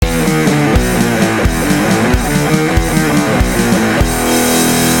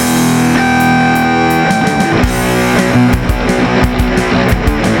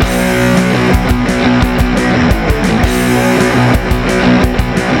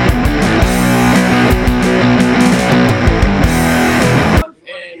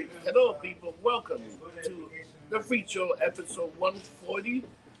episode 140.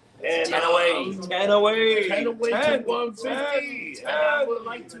 And 10 away. 10 away. 10 away 10, to 150. 10. And I would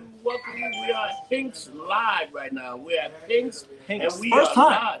like to welcome you. We are at Pink's live right now. We're at Pink's. And we First are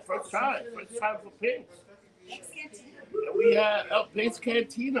time. live. First time for Pink's. And we have Pink's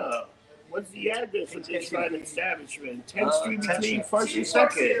Cantina. What's the address of this fine establishment? 10th Street between 1st and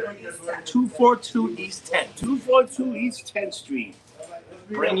 2nd. 242 East 10th. 242 East 10th Street.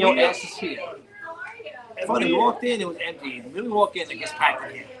 Bring your asses here. Funny, we walked in, it was empty. When we walk in, it gets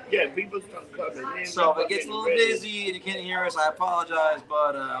packed in here. Yeah, people start coming in. So if it gets a little busy and you can't hear us, I apologize,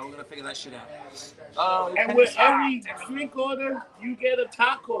 but we're going to figure that shit out. And with every drink order, you get a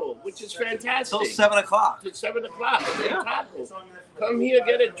taco, which is fantastic. Till 7 o'clock. Till 7 o'clock, get Yeah. a taco. Come here,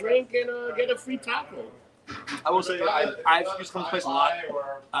 get a drink, and get a free taco. I will say, I've used to come to this place a lot.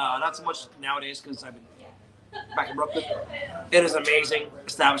 Not so much nowadays because I've been back in Brooklyn. It is an amazing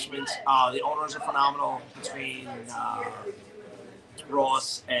establishment. The owners are phenomenal between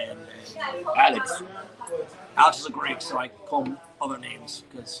Ross and Alex. Alex is a Greek, so I call him other names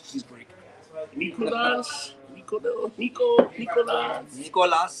because he's Greek. Nicolas. Nicolas.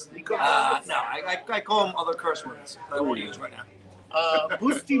 No, I call him other curse words that I won't use right now.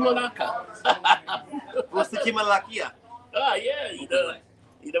 Busti Malaka. Busti Malakia. Yeah,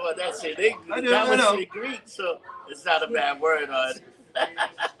 you know what that's it. I That know. was Greek, so it's not a bad word on.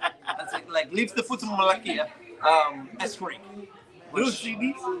 That's like leaves the foot to Malakia. That's Greek. Lucy,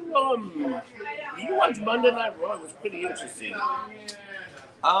 did you watch Monday Night Raw? It was pretty interesting. Did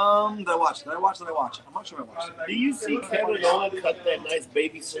I watch? I'm not sure if I watched it. Do you see Kevin Owens cut that nice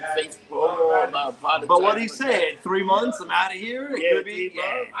baby face promo about politics? But what he said, 3 months, I'm out of here. It could be.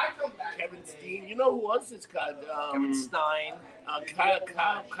 Yeah. Kevin Steen. You know who else is cut? Kevin Stein.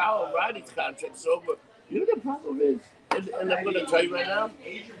 Kyle O'Reilly's contract's over. You know what the problem is? And I'm going to tell you right now,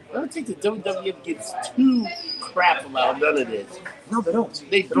 I don't think the WWF gets too crap about none of this. No, they don't.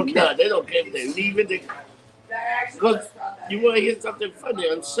 They don't care. They don't care if they leave it. Because you want to hear something funny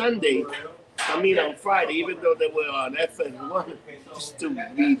on Sunday. On Friday, even though they were on FN1, just to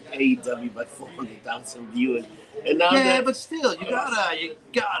read AEW by 400,000 viewers. And now but still, you gotta,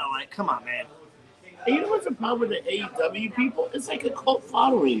 like, come on, man. And you know what's the problem with the AEW people? It's like a cult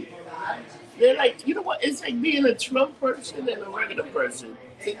following. They're like, you know what? It's like being a Trump person and a regular person.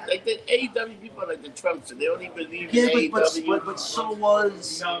 Like the AEW people are like the Trumpsters. They only believe in AEW. But so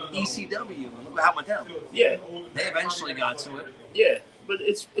was ECW. Look how it went down. Yeah. They eventually got to it. Yeah. But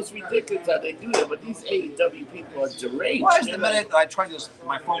it's ridiculous how they do that. But these AEW people are deranged. Why is the minute that I try this,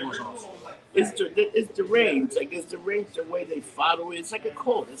 my phone goes off? It's deranged. Like it's deranged the way they follow it. It's like a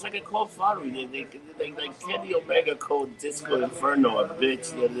cult. It's like a cult following. They like Kenny Omega called Disco Inferno a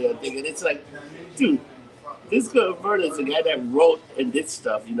bitch the other thing. And it's like, dude, Disco Inferno is the guy that wrote and did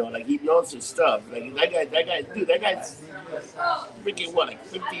stuff. Like he knows his stuff. Like that guy's freaking what, like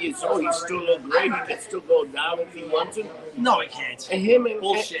 50 years old. He still look great. He can still go down if he wants to. No, he can't. And him and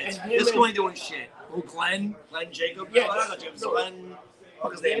bullshit. Disco ain't doing shit. Oh, Glenn Jacob. Yeah, Glenn.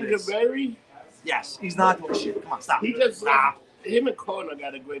 What his name is? Yes, he's not doing shit. Come on, stop. He just stop. Him and Connor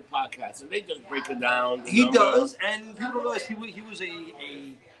got a great podcast, and they just break it down. He does, and people realize he was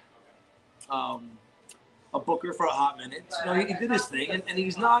a booker for a hot minute. He did his thing, and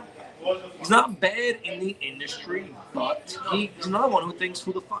he's not bad in the industry, but he's another one who thinks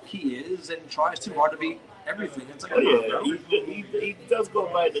who the fuck he is and tries too hard to be everything. It's like, he does go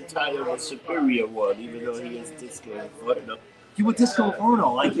by the title of a superior one, even though he is Disco Inferno. You were Disco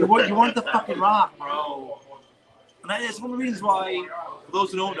Inferno, like you weren't the fucking Rock, bro. And that's one of the reasons why, for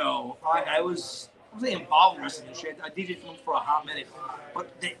those who don't know, I wasn't involved in wrestling and shit. I DJed for a hot minute,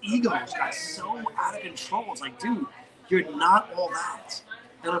 but the egos got so out of control. It's like, dude, you're not all that.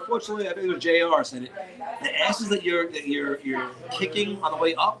 And unfortunately, I think it was JR said it. The asses that you're kicking on the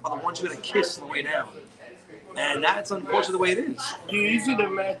way up are the ones you're gonna kiss on the way down. And that's unfortunately the way it is. Do you see the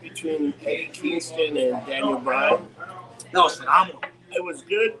match between Eddie Kingston and Daniel Bryan? That was phenomenal. It was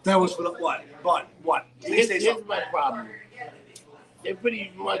good. That was what? But what? Here's my problem. They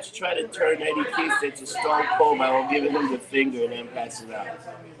pretty much try to turn Eddie Kingston to Stone Cold by giving him the finger and then pass it out.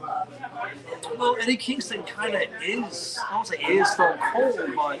 Well, Eddie Kingston kind of is, I don't say is Stone Cold,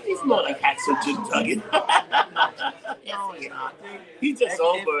 but he's more like Hacksaw Jim Duggan. No, he's not. He's just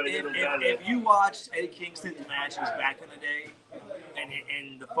over it. If you watched Eddie Kingston's matches back in the day,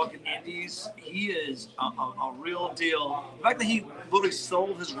 and the fucking indies, he is a real deal. The fact that he literally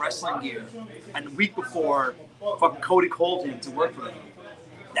sold his wrestling gear and the week before fucking Cody called him to work for him.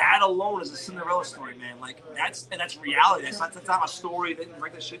 that alone is a Cinderella story, man. Like that's reality. That's not a story that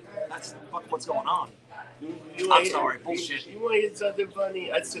write that shit. That's fucking what's going on. I'm sorry, bullshit. You want to hear something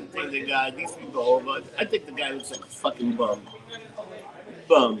funny? I still think the guy, these people over. I think the guy looks like a fucking bum.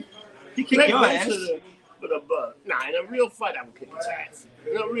 Bum. He kicked your ass. With a bum. Nah, in a real fight, I would kick his ass.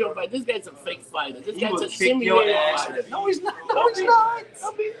 In a real fight, this guy's a fake fighter. This guy's a simulated fighter. No, he's not. No, he's not.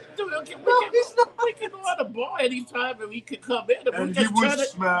 I mean, dude, okay, he's not. We can go out of bar anytime and we could come in. And he would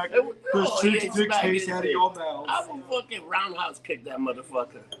smack the six taste out of your mouth. I would fucking roundhouse kick that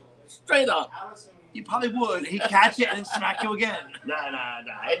motherfucker. Straight up. You probably would. He'd catch it and then smack you again. Nah.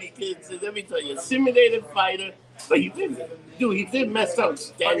 Any kids, let me tell you, a simulated fighter, but he did mess up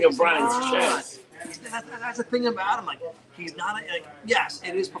Daniel Bryan's chest. That's the thing about him. Like, he's not like. Yes,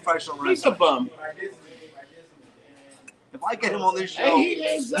 it is professional wrestling. He's a bum. If I get him on this show,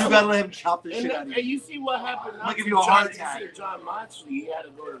 you gotta let him chop the shit out of you. And you see what happened? I'm gonna give you a heart attack. John Moxley, he had to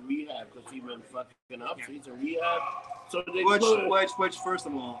go to rehab because he been fucking up. So he's in rehab. So they which, first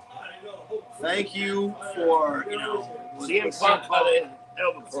of all, thank you for CM Punk had a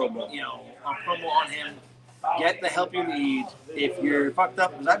hell of a promo. A promo on him. Get the help you need. If you're fucked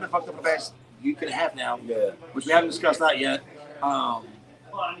up, because I've been fucked up the past you can have now, which we haven't discussed that yet. While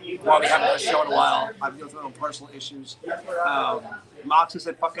we haven't done a show in a while, I've dealt with my own personal issues. Moxley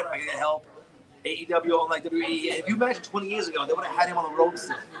said, "Fuck it, I can get help." AEW, like WWE. If you imagine 20 years ago, they would have had him on the road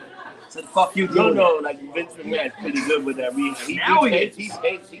still. Said, "Fuck you." No, like Vince McMahon's pretty good with that. Now he is. He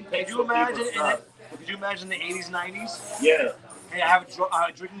pays. Could you imagine the 80s, 90s? Yeah. Hey, I have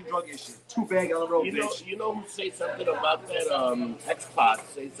a drinking drug issue. Too bad on the road, bitch. You know who say something about that? X-Pac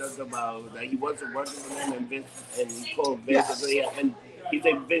say something about that he wasn't working with him and he called Vince and he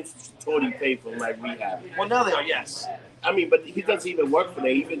said Vince totally paid for my rehab. Well, now they are, yes. I mean, but he doesn't even work for them.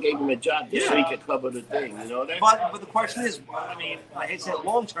 He even gave him a job just so he could cover the thing, you know that? But the question is, I mean, I hate to say it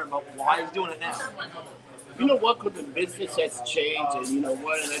long term, but why is he doing it now? You know what? Because the business has changed, and you know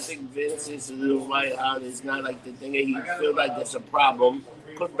what? And I think Vince is a little right out. It's not like the thing that he feels like there's a problem.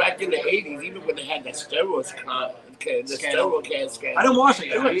 Because back in the 80s, even when they had the steroid scandal, I didn't watch it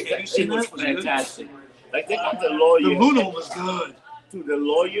yet. It was fantastic. Like, they got the lawyer. The Luna was good. To the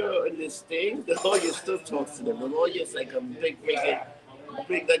lawyer in this thing, the lawyer still talks to them. The lawyer's like a big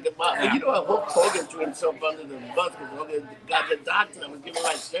like a mouth. And you know, Hulk Hogan threw himself under the bus because Hogan got the doctor that was giving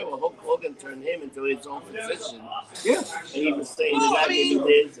like steroid. Hulk Hogan turned him into his own physician. Yeah. And he was saying the guy gave me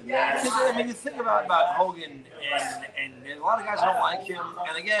this and that. I mean, you think about Hogan, and a lot of guys don't like him.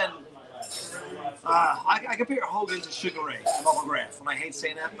 And again, I compare Hogan to Sugar Ray McGrath, and I hate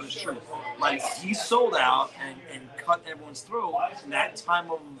saying that, but it's true. Like, he sold out and cut everyone's throat in that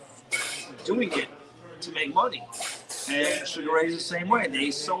time of doing it to make money. And Sugar Ray's the same way. They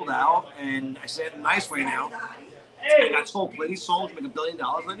sold out, and I say it in a nice way now. They got told plenty songs to make $1 billion,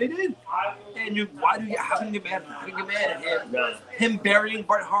 and they did. And how can you get mad at him? How can you get mad at him? No. Him burying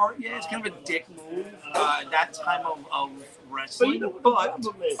Bret Hart, yeah, it's kind of a dick move. That time of wrestling. But you know what the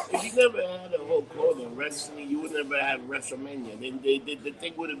problem is? If you never had a Hulk Hogan wrestling, you would never have WrestleMania. Then the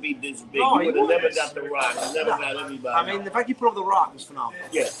thing wouldn't be this big. No, you would have never got The Rock. You never got everybody. I mean, the fact you put over The Rock was phenomenal.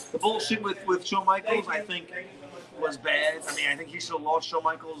 Yeah. The bullshit with Shawn Michaels, I think, was bad. I mean, I think he should have lost Shawn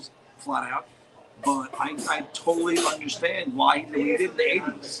Michaels flat out. But I totally understand why he did what he did in the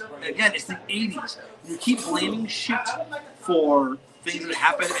 80s. Again, it's the 80s. You keep blaming shit for things that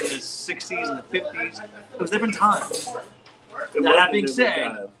happened in the 60s and the 50s. It was different times. That being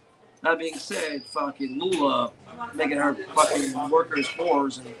said, fucking Lula making her fucking workers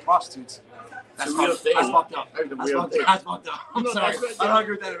whores and prostitutes. That's fucked up. That's fucked up. I'm sorry. I don't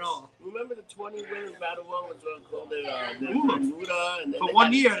agree with that at all. Remember the 20 women battle one was called Muda? And for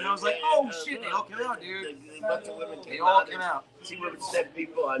 1 year, and I was like, oh shit, they all came out, dude. A bunch of women they all came out. She would send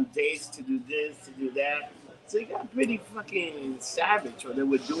people on dates to do this, to do that. So it got pretty fucking savage what they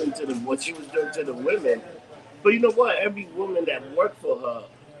were doing to them, what she was doing to the women. But you know what? Every woman that worked for her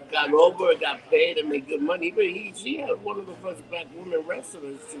got over, got paid, and made good money. But she had one of the first black women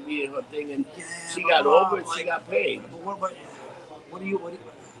wrestlers to be in her thing, and she got over and she got paid. What do you?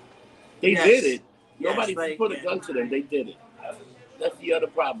 They did it. Nobody put a gun to them. They did it. That's the other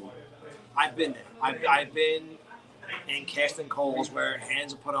problem. I've been there. I've been in casting calls where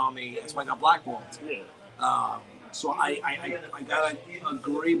hands are put on me. That's why I got blackballed. Yeah. So I gotta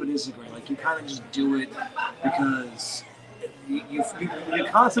agree but disagree. Like, you kind of just do it because you're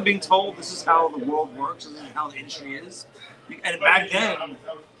constantly being told this is how the world works, this is how the industry is. And back then,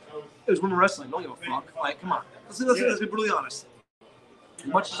 it was women wrestling. Don't give a fuck. Like, come on. Let's be brutally honest. As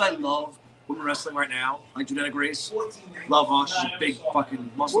much as I love women wrestling right now, like Janetta Grace. Love her. She's a big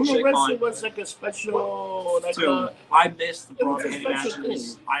fucking muscle Women chick. wrestling was like a special, like Dude, I miss the it was Broadway a special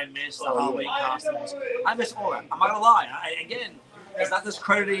matches. thing. I miss the Oh, Halloween yeah. costumes. I miss all that. I'm not gonna lie. Again, it's not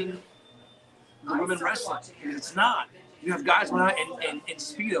discrediting the women wrestling. It's not. You have guys going out in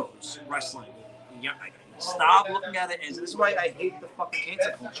speedos wrestling. Yeah, stop looking at it as, this is why I hate the fucking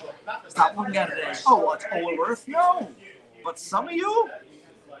cancel culture. Stop looking at it as, oh, well, it's all worth. No. But some of you,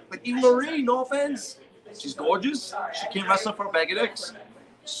 like Eva Marie, no offense, she's gorgeous. She can't wrestle for a bag of dicks.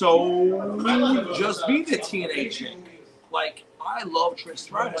 So just be the TNA chick. Like, I love Trish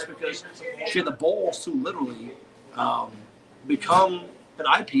Stratus because she had the balls to literally become an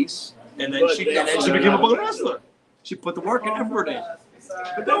eyepiece, and then she became a good wrestler. She put the work and effort in.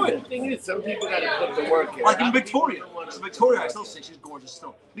 But the thing is, some people gotta put the work in. Like in Victoria. So Victoria, I still say she's gorgeous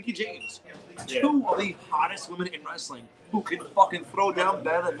still. Mickey James. Yeah. Two of the hottest women in wrestling who can fucking throw down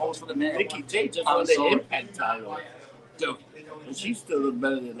better than most of the men. Mickey James just won the Impact title. Dude, And she still looks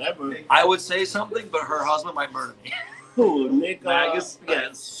better than ever. I would say something, but her husband might murder me. Who, Nick? Magus? Yeah,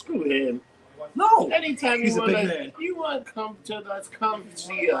 screw him. No. Anytime He's you a big want man. to come to us, come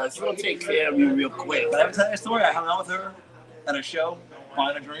see us. We'll take care of you real quick. But I ever tell you a story? I hung out with her at a show,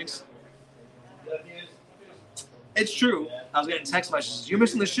 buying her drinks. It's true. I was getting text messages. You're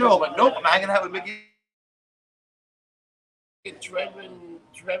missing the show. I'm like, nope, I'm hanging out with Mickey.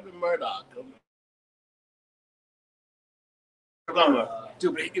 Trevor Murdoch. Plumber.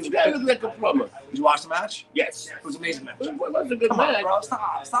 Dude, but it was You guy looks like a plumber. Did you watch the match? Yes. It was an amazing match. It was a good Come on, match. bro.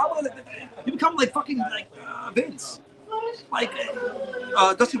 Stop with it. You become like fucking like Vince. Like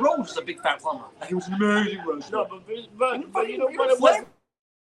Dusty Rhodes was a big fat plumber. He was an amazing wrestler. No, but you know what it was? Flair.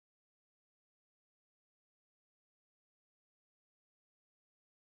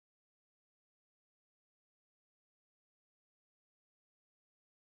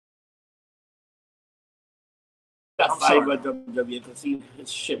 Got I'm fired sorry. by WWE because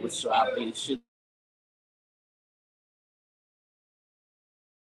his shit was sloppy. His shit.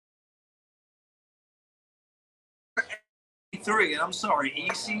 EC3, and I'm sorry,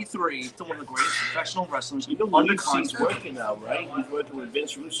 EC3 is one of the greatest professional wrestlers You know who under he's contract. working now, right? He's working with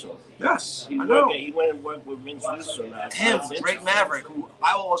Vince Russo. Yes, He's I know. working, he went and worked with Vince Russo now. Him, Vince Drake Russo. Maverick, who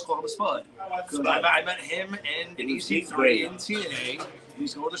I will always call him Spud. Because I met him and He's EC3 great. in TNA. We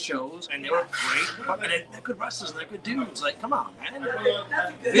used to go to the shows, and they were great. And they're good wrestlers, and they're good dudes. Like, come on, man.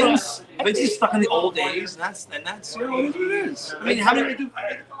 Vince is stuck in the old days, and that's you know, it is what it is. I mean, how did they do?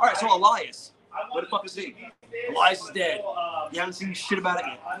 All right, so Elias, where the fuck is he? Elias is dead. You haven't seen shit about it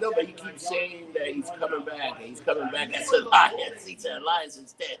yet. No, but you keep saying that he's coming back, and he's coming back as Elias. He said Elias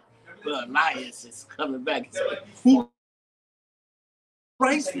is dead, but Elias is coming back. It's like, Who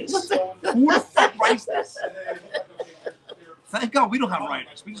writes this? Who the fuck writes this? Thank God we don't have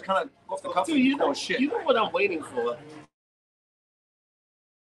writers. We just kind of off the cuff dude, you know shit. You know what I'm waiting for?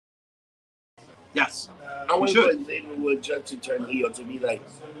 Yes. I We wait should. for Xavier Woods just to turn heel to be like,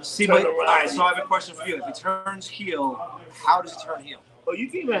 See, turn but all around. right. So I have a question for you. If he turns heel, how does he turn heel? oh, you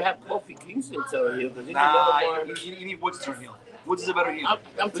can even have Kofi Kingston turn heel because he's Nah, another one. you need Woods to turn heel. Woods is a better heel.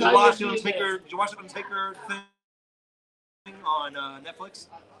 I'm Did you tired watch of the being Undertaker? Did you watch the Undertaker thing on Netflix?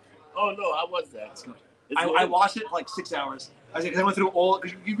 Oh no, I was that. It's good. It's I good. watched it for like 6 hours. Because I went through all,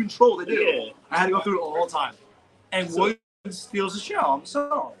 because you control the dude. Yeah. I had to go through it all the time. And So- Woods steals the show. I'm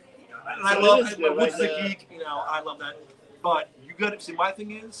sorry. And I So love it is good, Woods is right? a geek, you know, I love that. But you got to see, my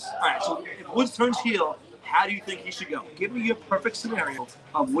thing is, all right, so if Woods turns heel, how do you think he should go? Give me your perfect scenario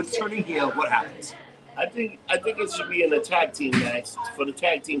of Woods turning heel, what happens? I think it should be in a tag team match for the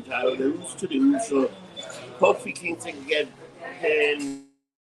tag team title. The who's to do so Kofi Kingston can get in,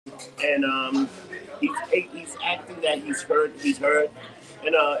 and he's acting that he's hurt,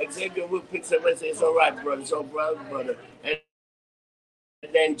 and Xavier Woods picks up and says, "It's all right, brother, it's all right, brother,"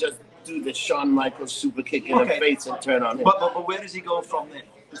 and then just do the Shawn Michaels super kick in the Okay. face and turn on him But where does he go from there?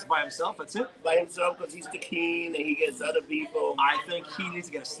 Just by himself, that's it? by himself because he's the king and he gets other people. I think he needs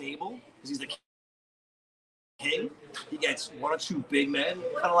to get a stable, because he's the king. He gets one or two big men,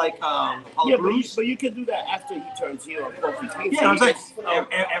 kind of like Apollo Yeah, Crews. but you can do that after he turns heel on Kofi Kingston. Yeah, I'm saying He every,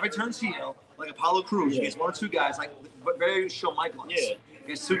 gets- every turns heel, like Apollo Crews, Yeah. he gets one or two guys, like very Shawn Michaels. Yeah. He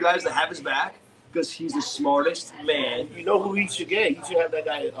gets two guys that have his back because he's the smartest man. You know who he should get? He should have that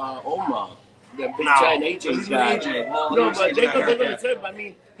guy Omar, the big No, giant he's AJ with guy. AJ. Well, No, he's but AJ they're got gonna hurt, turn him. I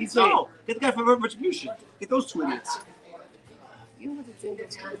mean, he's No, get the guy from Retribution. Get those two idiots. You know what the thing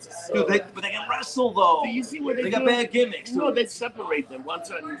is? Dude, but they can wrestle though. Do you see what they got do? bad gimmicks. No, dude. they separate them. One's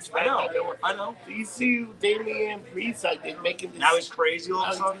on I know. SmackDown. I know. Do you see Damian Priest like they're making this? Now he's crazy all of a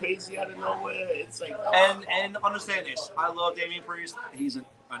now he's sudden. crazy out of nowhere. It's like And understand this. I love Damian Priest. He's an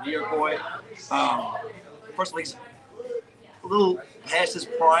a New York boy. First of all, he's a little past his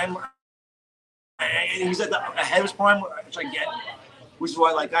prime. And he's ahead of his prime, which I get. Which is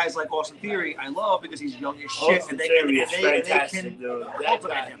why, like guys like Austin Theory, I love because he's young as shit, Austin Theory is fantastic, can dude.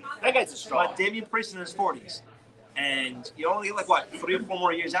 cultivate him. That guy's a star. But Damian Priest in his 40s, and you only get like what 3 or 4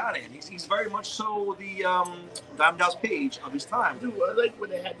 more years out of him. He's very much so the Diamond Dallas Page of his time. Dude, I like when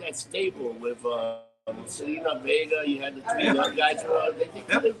they had that stable with Selena Vega. You had the 2 young guys.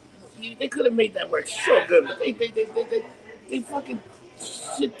 They could have made that work so good, but they fucking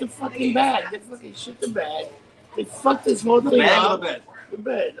shit the fucking bag. They fucking shit the bag. They fucked this whole thing up. The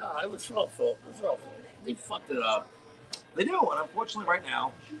bed. Oh, it was awful. They fucked it up. They do, and unfortunately, right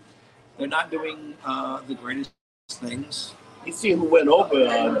now, they're not doing the greatest things. You see who went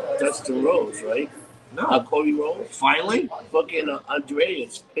over Dustin Rhodes, right? No. Cody Rhodes. Finally? Fucking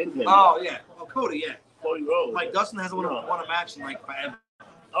Andreas pinned him. Oh, yeah. Oh, Cody, yeah. Cody Rhodes. Like, Dustin hasn't won a match in, like, forever.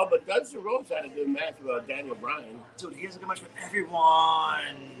 Oh, but Dustin Rhodes had a good match with Daniel Bryan. Dude, he has a good match with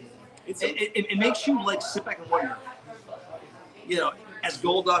everyone. It makes you, like, sit back and wonder, you know, as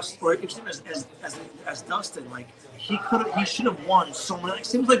Goldust, or as Dustin, like, he should have won so many. It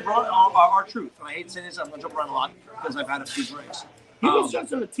seems like our truth, and I hate saying this, I'm going to jump around a lot because I've had a few drinks. He was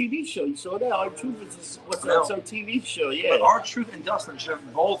just on a TV show. You saw that? Our Truth was on some TV show, yeah. But our Truth and Dustin should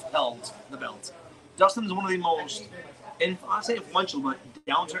have both held the belt. Dustin is one of the most, and I say influential, but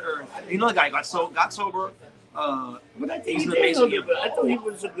down to earth. You know, the guy got sober. But I think he's an amazing. I thought he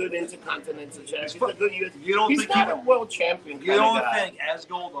was a good intercontinental champion. He's a good US. You don't he's think not a world champion. You don't think, as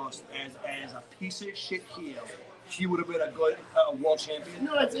Goldust, as a piece of shit heel, he would have been a good world champion?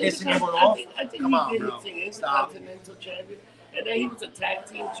 No, I think Come on, he did bro. his intercontinental champion. And then he was a tag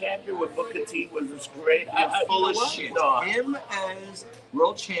team champion with Booker T, was great. Full of shit. No. Him as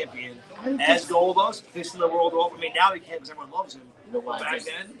world champion, as Goldust, pissing the world off. I mean, now he can't because everyone loves him. You know what? Back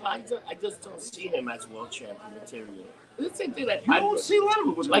then, I just don't see him as world champion material. It's the same thing that you don't see a lot of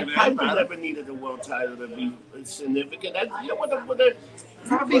people like Piper never needed a world title to be significant. You know what?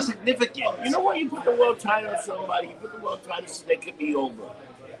 Not be significant. You know why you put the world title on somebody? You put the world title so they could be over.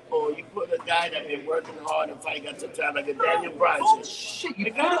 Or you put a guy that been working hard and finally got some time, like a Daniel Bryan. Oh shit! You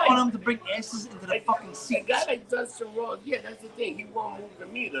put it on him to bring asses into the fucking seat. A guy like Dustin Rhodes, yeah, that's the thing. He won't move the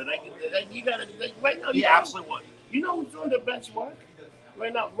meter. Like you gotta right now. He absolutely would. You know who's doing the best work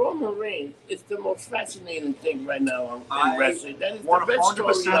right now? Roman Reigns is the most fascinating thing right now in wrestling. That is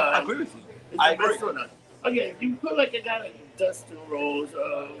 100%. I agree with you. I agree. Okay, you put like a guy like Dustin Rhodes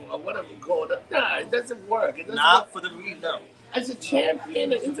or whatever you call it. Nah, it doesn't work. It doesn't Not for the reason. No. As a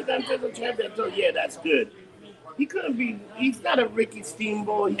champion, an intercontinental champion, so yeah, that's good. He couldn't be. He's not a Ricky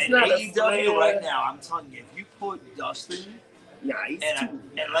Steamboat. He's not a Flair. Right now, I'm telling you, if you put Dustin, he's and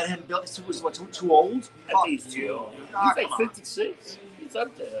let him build. Was what too old? I think he's too old. He's like 56. He's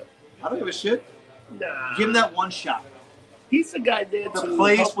up there. I don't give a shit. Nah. Give him that one shot. He's the guy there the to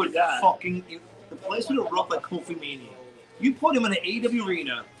place help would the guy. The place would erupt like Kofi Mania. You put him in an AEW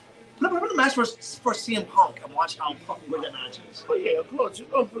arena. Put him in a match for CM Punk and watch how fucking good that match is. But yeah, of course, you're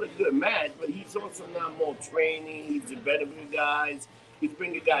going to put a good match, but he's also now more training. He's a better for guys. He's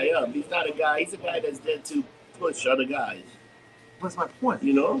bringing a guy up. He's not a guy. He's a guy that's there to push other guys. That's my point.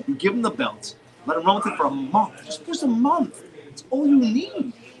 You know? You give him the belt. Let him run with it for a month. Just a month. It's all you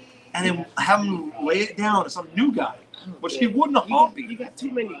need. And then have him lay it down to some new guy, which he wouldn't have heartbeat. You got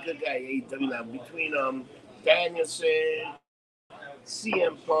too many good guys at AEW now. Between Danielson,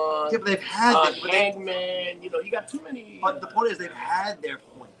 CM Punk, yeah, but they've had Hangman. You know, you got too many. But the point is, they've had their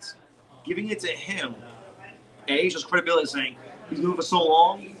points. Giving it to him, A, just credibility, saying he's moving for so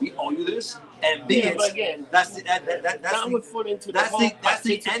long, we owe you this, and B, yeah, but again, that's the end note.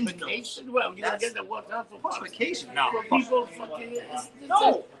 Well, you gotta get the work out for falsification. No, people fucking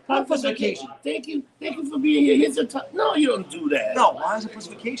no. Falsification. Thank you for being here. Here's a no, you don't do that. No, why is it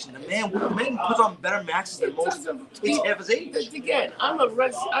falsification? The man puts on better matches than most of his age. Again, I've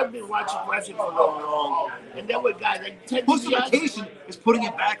been watching wrestling for long, and there were guys like Ted falsification is putting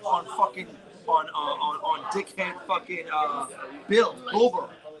it back on fucking on dickhead fucking Bill Goldberg.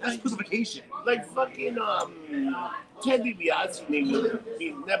 That's falsification. Like fucking Ted DiBiase,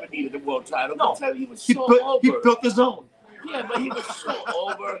 he never needed a world title. No, he was so over. He built his own. Yeah, but he was so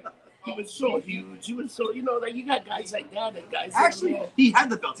over. He was so huge. He was so, like, you got guys like that and guys. Actually, he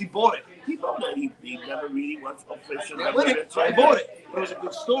had the belt. He bought it. He bought it. He never really was official. Yeah, he bought it. It was a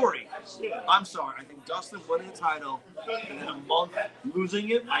good story. Yeah. I'm sorry. I think Dustin winning the title and then a month losing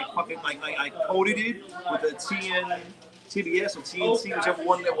it. I coded it with the TBS or TNC, whichever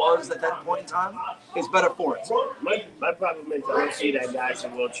one it was at that point in time, is better for it. My problem is I don't see that guy as a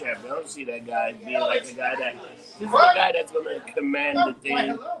world champion. I don't see that guy being like a guy that this is a guy that's gonna command the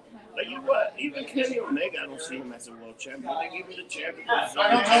thing. Like you what? Even Kenny Omega, I don't see him as a world champion. They give him the champion for some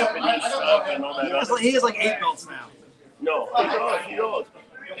Japanese stuff and all that. He has like 8 belts now. No, he does.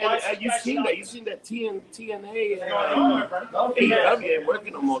 And you've seen that. You've seen that TNA and AEW ain't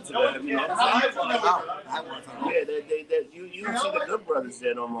working no more today. Have you noticed that? Yeah, you don't see the Good Brothers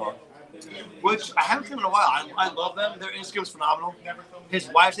there no more. Which I haven't seen in a while. I love them. Their Instagram's phenomenal. His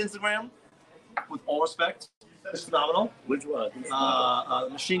wife's Instagram, with all respect, is phenomenal. Which one?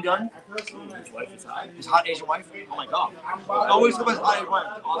 Machine Gun. His wife is hot. His hot Asian wife. Oh my god. I always go by his hot Asian wife.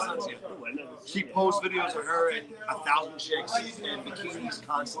 All sense here. She posts videos of her and 1,000 chicks in bikinis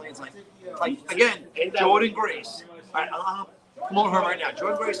constantly. It's like again, Jordan Grace. All right, I'm promoting her right now.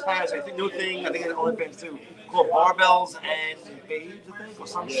 Jordan Grace has, I think, new thing. I think it's OnlyFans too, called Barbells and Babes, I think, or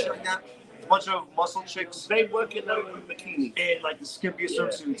some shit like that. A bunch of muscle chicks. They working out in bikinis. In like the skimpiest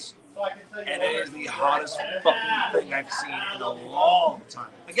swimsuits. And it is the hottest fucking thing I've seen in a long time.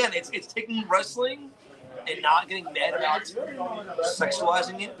 Again, it's taking wrestling and not getting mad about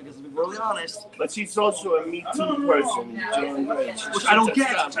sexualizing it, because to be really honest. But she's also a Me Too person, Jordan Grace. Which I don't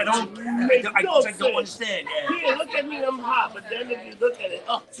get. I don't understand. Yeah, look at me, I'm hot. But then if you look at it,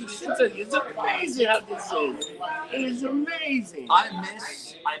 it's amazing how this is. It is amazing. I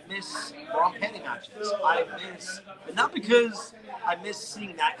miss Raw Penny matches. But not because I miss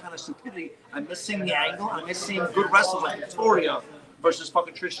seeing that kind of stupidity. I miss seeing the angle. I miss seeing good wrestlers like Victoria versus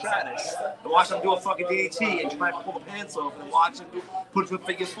fucking Trish Stratus. And watch them do a fucking DDT and try to pull the pants off and watch them put it to a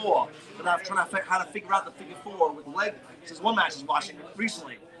figure 4. And I'm trying to how to figure out the figure 4 with the leg. This is one match I was watching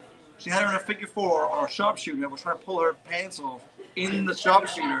recently. She had her in a figure 4 or a sharpshooter and was trying to pull her pants off in the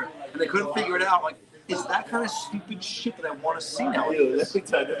sharpshooter, and they couldn't figure it out. Like, is that kind of stupid shit that I want to see now? Dude, let me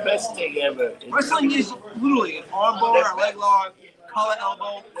tell you, the best thing ever. Wrestling is literally an armbar, a leg lock, collar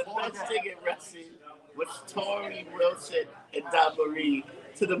elbow. The best thing in wrestling was Tori Wilson and Don Marie,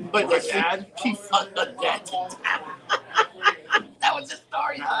 to the point that she fucked her dad. That was the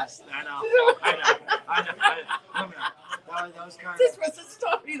story. I know. That was kind of. This was the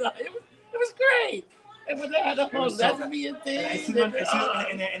storyline. It was great. And when they had a whole lesbian thing, and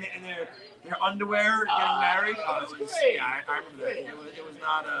their underwear getting married. It was great. Yeah, I remember that. It was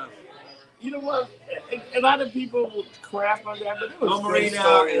not a. You know what? A lot of people will crap on that, but it was Bill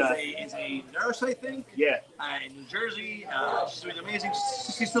Marina is a nurse, I think. Yeah. In New Jersey. She's doing amazing.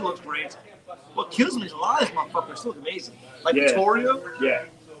 She still looks great. What kills me is a lot of these motherfuckers still look amazing. Like Victoria. Yeah.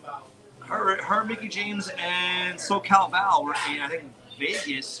 Her, Mickey James, and SoCal Val were in, I think,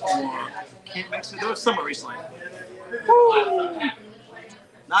 Vegas or Camp Mexico. There was somewhere recently. Woo!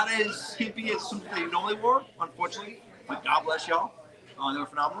 Not as skimpy as something they normally were, unfortunately. But God bless y'all. They were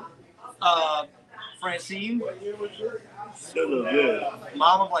phenomenal. Francine, still look good.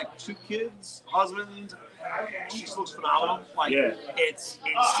 Mom of like 2 kids, husband. She looks phenomenal. Like it's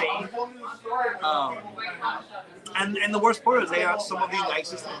insane. And the worst part is they are some of the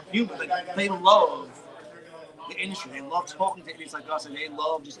nicest humans. Like, they love the industry. They love talking to idiots like us, and they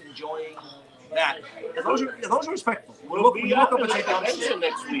love just enjoying that. As long as you're respectful. We'll be at the convention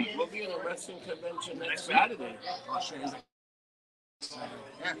next week. We'll be in a wrestling convention next Saturday. Oh shit!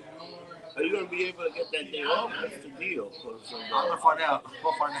 Yeah. Are you going to be able to get that day off? What's the deal? I'm going to find out.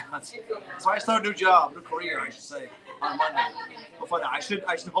 We'll find out. So I start a new job, new career, I should say, on Monday. We'll find out. I should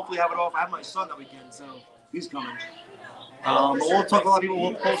hopefully have it off. I have my son that weekend, so he's coming. But we'll talk to a lot of people.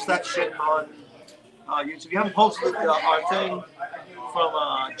 We'll post that shit on YouTube. You haven't posted our thing from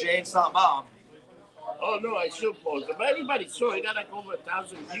Jay and Silent Bob. Oh, no, I should post it. But anybody saw it. It got like over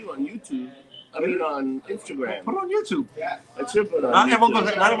 1,000 views on YouTube. I mean, on Instagram. Put it on YouTube. I should put it on Not YouTube. everyone goes.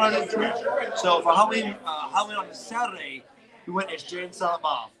 Not everyone does it. So for Halloween on Saturday, we went as Jay and Silent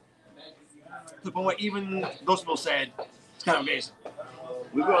Bob. To the point where even those people said it's kind of amazing.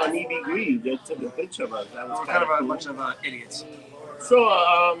 We were on EB Greed. They took a picture of us. That was kind of a cool. bunch of idiots. So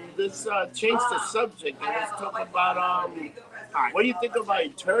let's change the subject and let's talk about what do you think about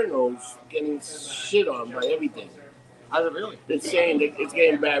Eternals getting shit on by everything? How's it really? They're saying that it's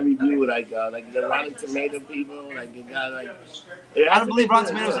getting bad review, like the Rotten Tomato people, like it got like. I don't believe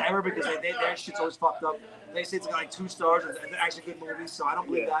Rotten Tomatoes ever because their shit's always fucked up. They say it's got like 2 stars and they're actually good movies, so I don't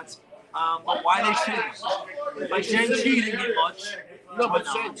believe that. But why they shouldn't? Like Shang-Chi didn't get much. No, but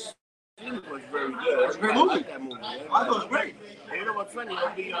Shang-Chi was very good. It was a great movie. I like that movie. I thought it was great. And you know what's funny?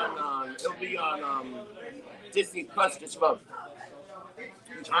 It'll be on Disney Plus this month.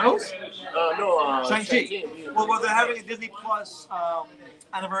 Eternals? No, Shang-Chi. Well, they're having a Disney Plus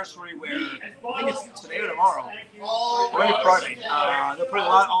anniversary where I think it's today or tomorrow, or maybe Friday. They're putting a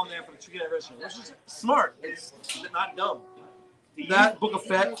lot on there for the 2-year anniversary, which is smart. It's not dumb. That Book of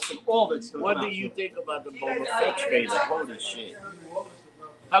Fett, and all of it's What do you think about the Boba Fett trailer? Holy shit!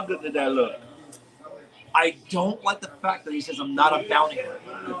 How good did that look? I don't like the fact that he says I'm not a bounty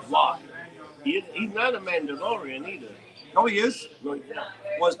hunter. Why? He's not a Mandalorian either. No, he is. No, he's not.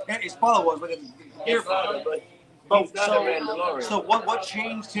 His father was like a His father, but he's not a Mandalorian. So what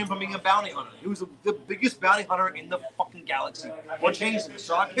changed him from being a bounty hunter? He was the biggest bounty hunter in the fucking galaxy. What changed him?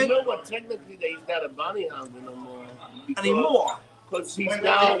 You know what? Technically, he's not a bounty hunter no more. Anymore. Because he's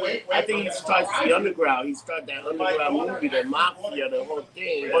now, I think he starts the underground. He started that underground movie, the mafia, the whole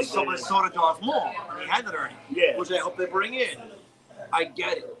thing. But so sort of Darth Maul. He had that already. Yeah. Which I hope they bring in. I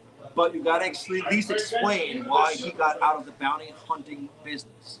get it. But you gotta at least explain why he got out of the bounty hunting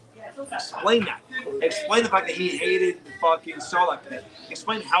business. Explain that. Explain the fact that he hated the fucking Sarlacc pit.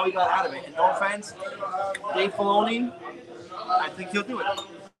 Explain how he got out of it. And no offense, Dave Filoni, I think he'll do it.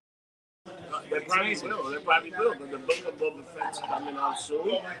 They probably will. They probably will. But the Book of Boba Fett's coming out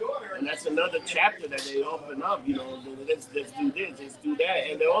soon, and that's another chapter that they open up. You know, let's do this, let's do that,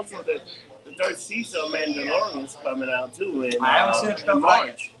 and then also the third season of Mandalorian's coming out too in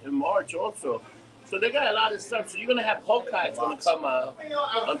March. In March also. So they got a lot of stuff. So you're gonna have Hawkeye's gonna come out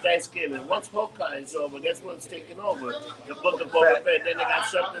on Thanksgiving. Once Hawkeye is over, guess what's taking over? The Book of Boba Fett. Then they got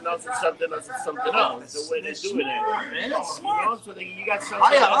something else and something else and something else. The way they do it, man. You know, so you got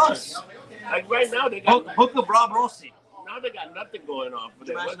something else. Like right now, they got Book of Rob Rossi. Now they got nothing going on for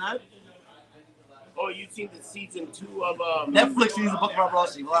them. Imagine that. Oh, you seen the season 2 of Netflix sees the Book of Rob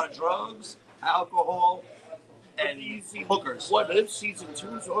Rossi. A lot of drugs, alcohol, and hookers. What if season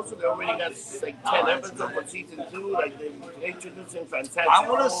 2 is also they already got like 10 episodes for season 2? Like they're introducing Fantastic. I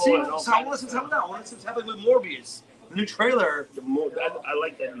want to see. I want to see something now. I want to see what's happening with Morbius. The new trailer. I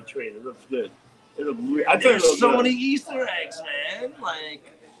like that new trailer. It looks good. There's so many Easter eggs, man.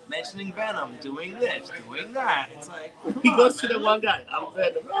 Like mentioning Venom, doing this, doing that. It's like he goes to the one guy. I'm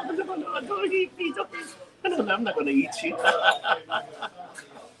Venom. I'm not going to eat you. I'm not going to eat you.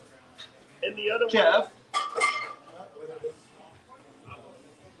 And the other Jeff. one.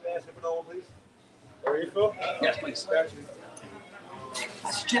 Ask him for one, please. Are you Phil? Yes, please.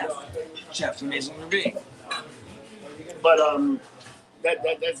 That's Jeff. Jeff's amazing human being. But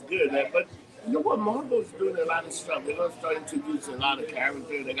that's good. But you know what? Marvel's doing a lot of stuff. They're gonna start introducing a lot of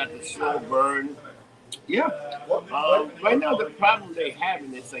characters. They got the slow burn. Yeah. Right now, the problem they're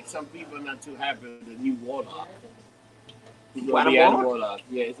having is like some people are not too happy with the new Warlock. Adam Warlock.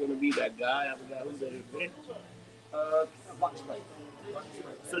 Yeah, it's gonna be that guy. I forgot who's that.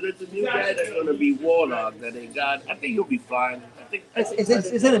 So there's a new guy that's gonna be Warlock that they got. I think he'll be fine. I think. Is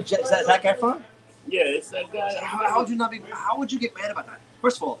that Zac Efron? Yeah, it's that guy. How would you not be? How would you get mad about that?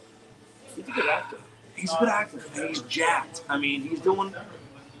 First of all, he's a good actor. He's a good actor. And he's jacked. I mean, he's doing.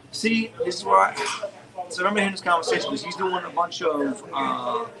 See, this is where so I remember hearing this conversation because he's doing a bunch of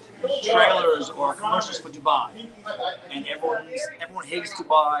trailers or commercials for Dubai, and everyone hates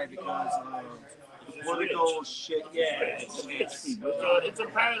Dubai because of political shit. Yeah, it's a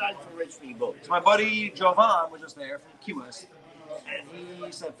paradise for rich people. So my buddy Jovan was just there from Key West, and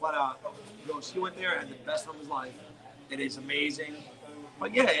he said flat out, he went there and had the best of his life. It is amazing.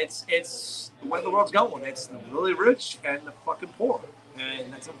 But yeah, it's the way the world's going. It's the really rich and the fucking poor.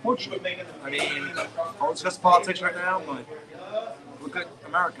 And that's unfortunate. I mean, I'll discuss politics right now, but look at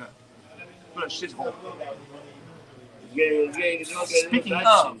America. What a shithole. Speaking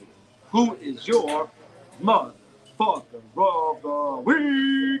of, who is your motherfucker of the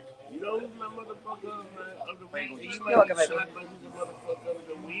week? You know who's my motherfucker of the week? He might be shot, but he's the motherfucker of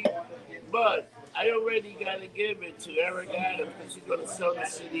the week. But I already got to give it to Eric Adams because he's going to sell the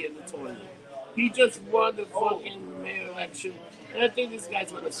city in the toilet. He just won the fucking mayor election. And I think this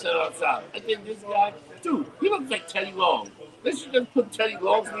guy's going to sell us out. I think this guy, dude, he looks like Teddy Long. Let's just put Teddy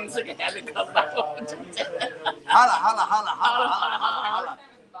Long's music and have it come out. Holla.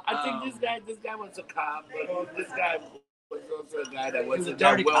 I think this guy was a cop, but this guy was also a guy that was a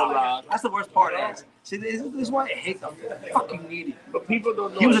dirty cop. That's the worst part is. See, this is why I hate the fucking media. But people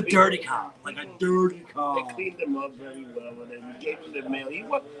don't know. He was a dirty cop. Like a dirty cop. They cleaned him up very well and then gave him the mail. He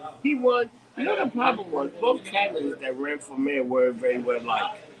won. You know the problem was both candidates that ran for mayor were very well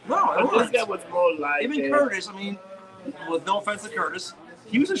liked. No, this guy was more like even Curtis. I mean, with no offense to Curtis,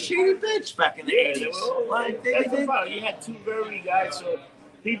 he was a shady bitch back in the 80s. That's the problem. You had two very guys. So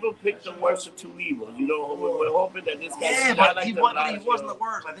People pick the worst of two evils. You know, we're hoping that this guy's Yeah, not but he like wasn't the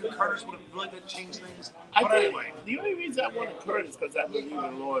worst. I think Curtis would have really did change things. I But think anyway, the only reason I wanted Curtis because I believe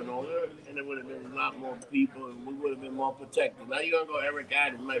in law and order, and there would have been a lot more people, and we would have been more protected. Now you're gonna go Eric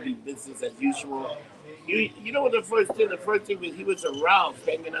Adams, might be business as usual. You know what the first thing? The first thing was he was a Ralph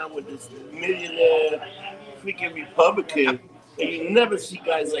hanging out with this millionaire freaking Republican. And you never see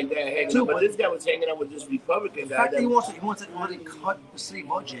guys like that hanging out. But this guy was hanging out with this Republican the guy. fact that he wants to really cut the city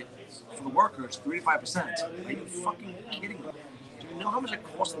budget for the workers 35%. Are you fucking kidding me? Do you know how much it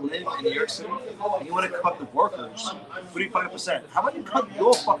costs to live in New York City? And you want to cut the workers 35%? How about you cut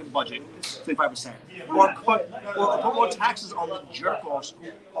your fucking budget 35%? Or put more taxes on the jerk-offs who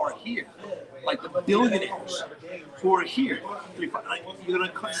are here, like the billionaires who are here. Like, you're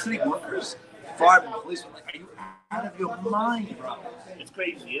gonna cut city workers, firemen, policemen. Like, are you out of your mind, bro? It's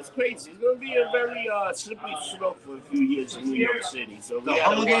crazy. It's crazy. It's going to be a very slippery slope for a few years in New York City. So The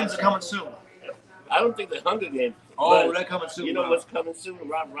Hunger Games are coming soon. I don't think the Hunger Games. Oh, they're coming soon. You know bro. what's coming soon?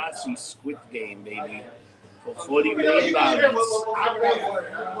 Rob Rossi's Squid Game, baby. For $40 million.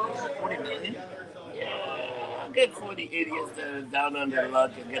 40 million? Yeah, I'll get 40 idiots that are down on their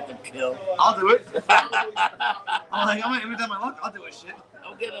luck and get them killed. I'll do it. I'm like, every time I look, I'll do it. Shit.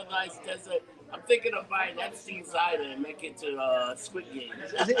 I'll get a nice desert. I'm thinking of buying Epstein's Island and make it to Squid Game.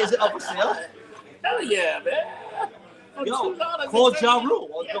 Is it up for sale? Hell yeah, man. For Yo, $2 call a Ja day.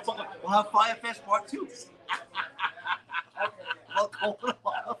 Rule. Yes. We'll have Fire Fest Part 2. I'll call it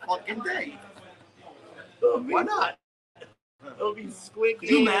a fucking day. Why not? It'll be Squid Game.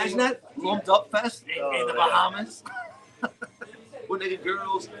 Can you imagine that? Lumped Up Fest in Oh, the yeah. Bahamas? With naked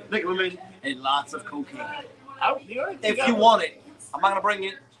girls, naked women, and lots of cocaine. The only thing If you want it, I'm not going to bring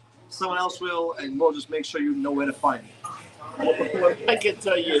it. Someone else will, and we'll just make sure you know where to find it. What I can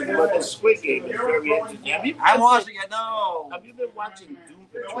tell you is what the Squid Game is very interesting. Have you I'm been watching it. No. Have you been watching Doom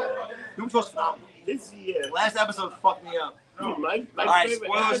Patrol? Doom Patrol's phenomenal. This year, Last episode fucked me up. dude, my All right, favorite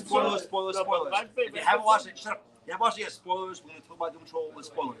spoilers. episode- no, but spoilers. my favorite If you haven't watched episode- it, shut up. If you haven't watched it yet, spoilers. We're going to talk about Doom Patrol with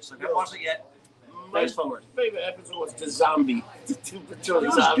spoilers. So if you haven't watched it yet, My fast forward. favorite episode was the zombie. The Doom Patrol It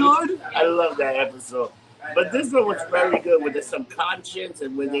was zombie. good. I love that episode. But this one was very good with the subconscious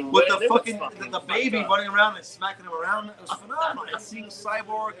and when they With went, the it was fucking the fucked baby up. running around and smacking him around, it was phenomenal. And seeing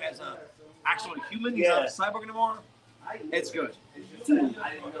Cyborg as a actual human, he's not a cyborg anymore. It's good. Do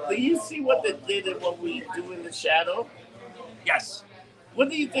you see what they did in What We Do in the Shadow? Yes. What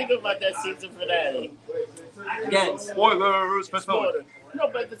do you think about that season finale? Again, spoilers. Fast forward. No,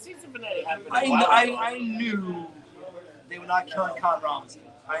 but the season finale happened. a while ago. I knew they were not killing Con Robinson.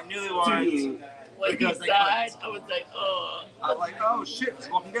 I knew they weren't. Dude, when he because they died, couldn't. I was like, oh. I was like, oh shit, it's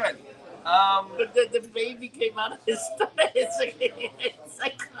Walking Dead. But the baby came out of his stomach. It's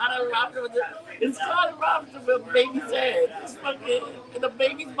like Connor Robinson. It's Connor Robinson with a baby's head. It's fucking in the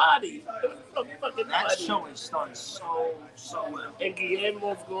baby's body. It was so fucking That funny. show is done so well. And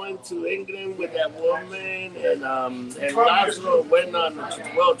Guillermo's going to England with that woman, and Laszlo went on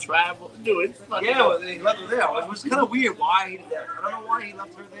world travel. Dude, it's fucking. Yeah, well, they left her there. It was kind of weird why he did that. I don't know why he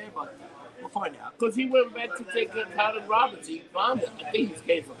left her there, but we'll find out. Because he went back to take Connor Robinson. He found it. I think he's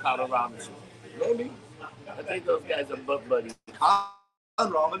gay for Connor Robinson. Maybe. I think those guys are butt buddies.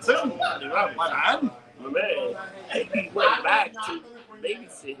 Con Robinson? My man? My man. And he went back to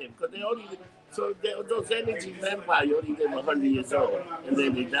babysit him. Because they only. So those energy vampires only live 100 years old. And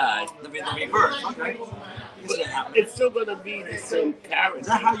then they die. The rebirth. Okay. But it's still going to be the same character. Is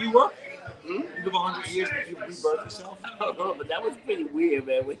that how you work? Hmm? You live 100 years and you rebirth yourself? I don't know, but that was pretty weird,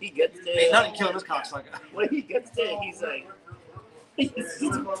 man. When he gets there. Ain't nothing killing this cocksucker. When he gets there, he's like, he's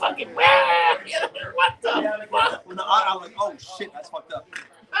fucking, what the fuck? When I'm like, oh shit, that's fucked up.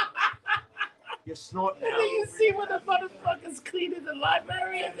 You're snorting And now. then you see when the motherfucker's cleaning the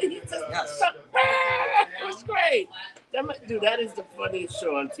library, and then he just, Yes. it was great. Dude, that is the funniest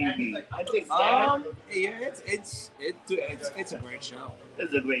show on TV. I think that Yeah, it's a great show.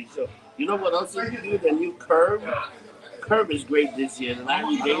 is a great show. You know what else is good? The new Curb. Curb is great this year.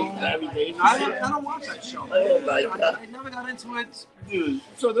 Larry David. I don't watch that show. Oh my God. I never got into it. Dude,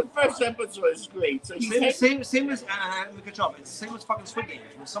 so the first episode is great. So he's Same as let me catch up. It's the same as fucking Squid Games.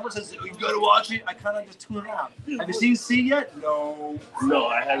 When someone says you gotta watch it, I kind of just tune it out. Have you seen C yet? No. No,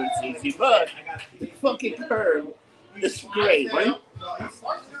 I haven't seen it, but the fucking Curb is great, right?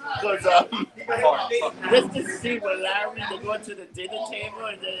 Because just to see when Larry, they go to the dinner table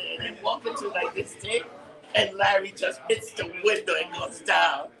and they walk into like this thing, and Larry just hits the window and goes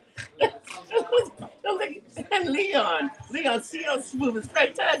down. And Leon, see how smooth, it's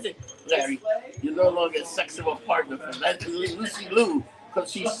fantastic. Larry, you're no longer a sexual partner for Lucy Liu,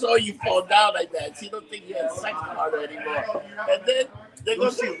 because she saw you fall down like that. She don't think you're a sex partner anymore. And then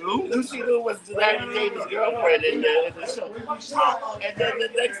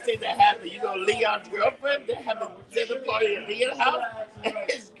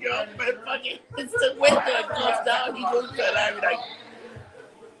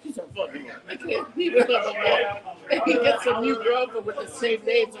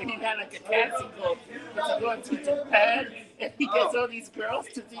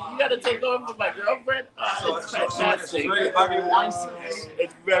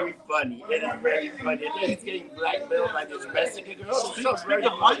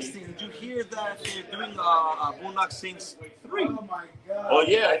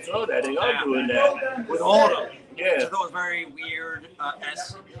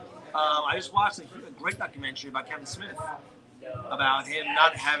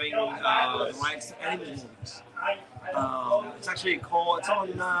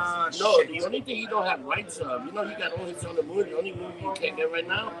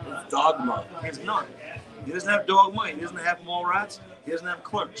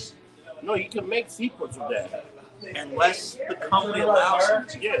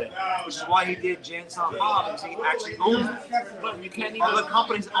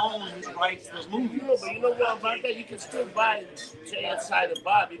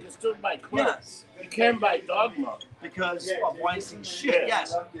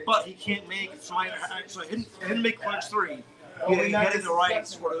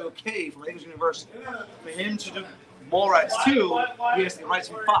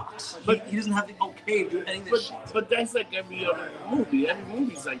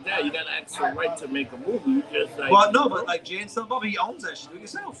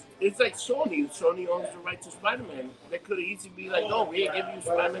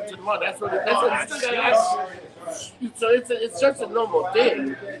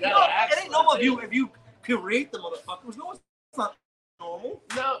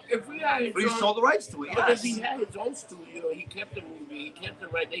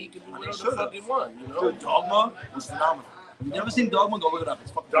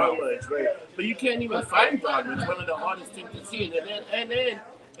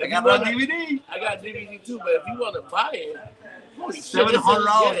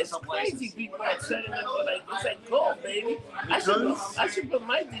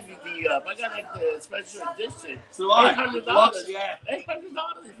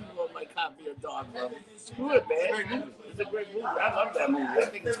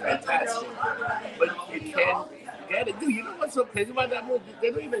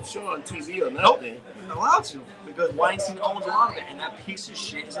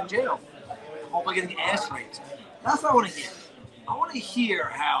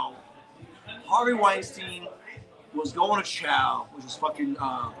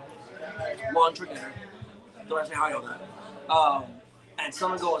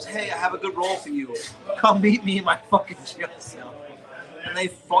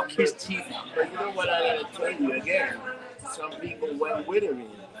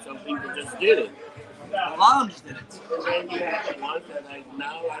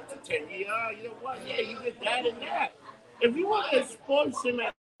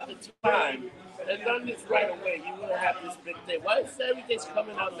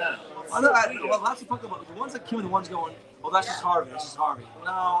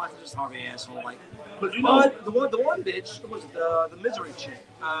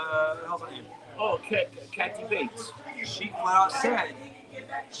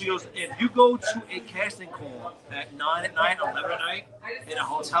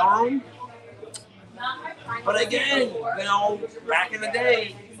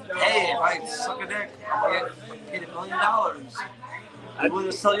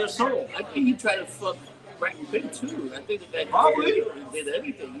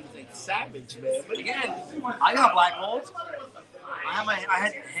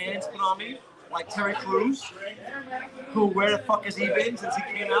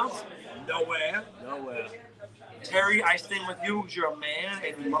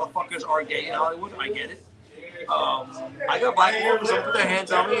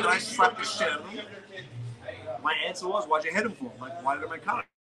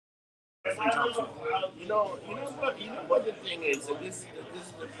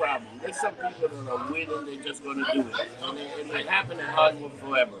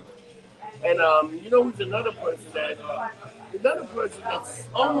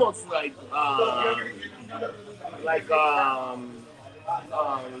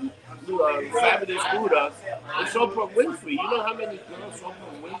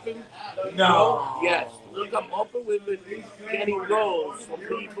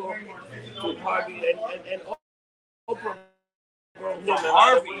From him and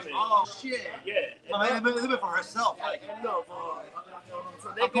Harvey. other women. Oh shit. Yeah. I mean, live it for herself. Like, No, so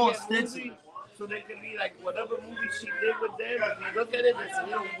they I'm can calling get Stinson. movie, so they can be like whatever movie she did with them. If you look at it, it's a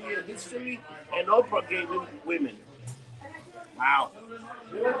little weird history. And Oprah gave them women. wow.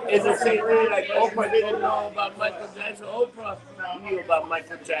 It's the same thing. Like Oprah didn't know about Michael Jackson. Oprah knew about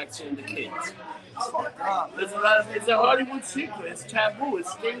Michael Jackson and the kids. There's a lot of, it's a Hollywood secret. It's taboo.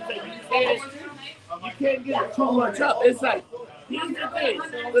 It's things that you can't get too much up. It's like, here's the thing.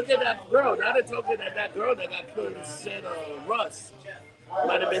 Look at that girl. Now they're talking that girl that got killed in St. Russ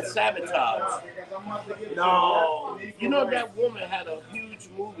might have been sabotaged. No. You know that woman had a huge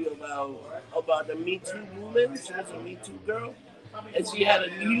movie about the Me Too movement. She was a Me Too girl. And she had a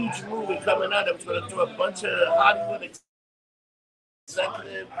huge movie coming out that was going to throw a bunch of Hollywood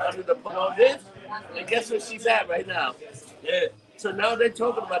executives under the bus on this. And guess where she's at right now? Yeah. So now they're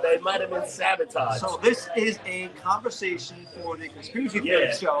talking about that it might have been sabotaged. So this is a conversation for the Conspiracy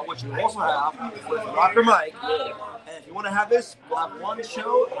Theory show, which we also have with Dr. Mike. Yeah. And if you want to have this, we'll have one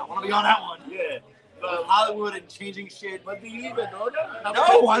show, and I want to be on that one. Yeah. With Hollywood and changing shit. But do you even know that?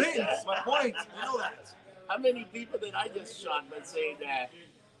 No, I didn't. That's my point. I know that. How many people did I just shot by saying that?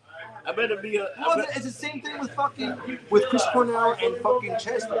 I better be a. Well, it's the same thing with Chris Cornell and fucking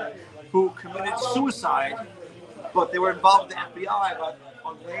Chester, who committed suicide, but they were involved with the FBI about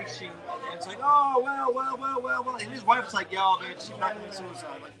unleashing, and it's like, oh, well. And his wife's like, yo, bitch, she's not committing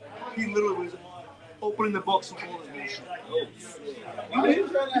suicide. Like, he literally was opening the books and all this bullshit. Oh, shit.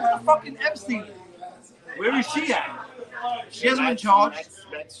 You fucking Epstein. Where is she at? She hasn't been charged.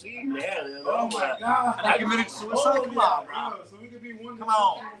 Maxine, oh my God. And I committed suicide? Come on,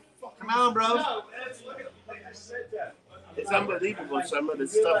 bro. Come on, bro. It's unbelievable, some of the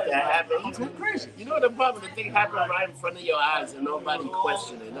stuff that happened. Crazy. You know the problem? The thing happened right in front of your eyes and nobody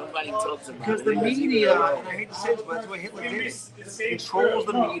questioned it. Nobody talks about it. Because the media, and I hate to say this, but that's what Hitler did. Controls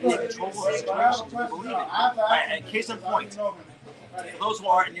the media, controls the situation. You believe it. And case in point, for those who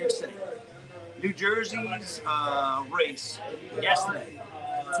aren't in New York City, New Jersey's race yesterday,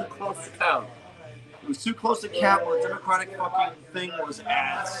 too close to count. It was too close to count when the Democratic fucking thing was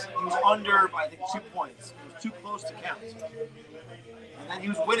ass. He was under by, I think, 2 points. It was too close to count. And then he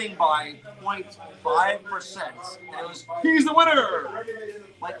was winning by 0.5%. And it was, he's the winner!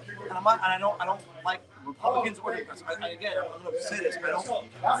 Like, and I don't like Republicans or Democrats. Again, I'm going to say this, I don't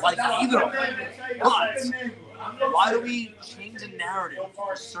like either of them. But why do we change the narrative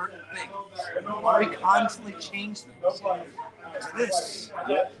for certain things? Why do we constantly change things? To this.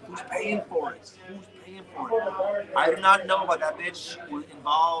 Who's paying for it? Who's paying for it? I did not know about that bitch was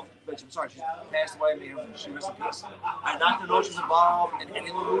involved. Bitch, I'm sorry, she passed away. She was in peace. I did not know she was involved in any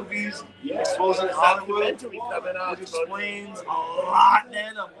of the movies. Exposing Hollywood, which explains a lot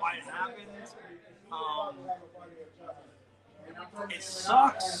then of why it happened. It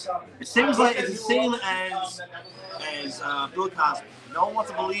sucks. It seems like it's the same as Bill Cosby. No one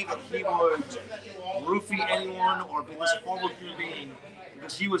wants to believe that he would roofie anyone or be this horrible human being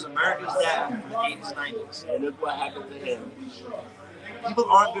because he was America's dad in the 80s, 90s. And look what happened to him. People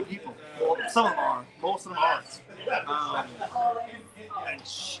aren't good people. Well, some of them are. Most of them aren't. And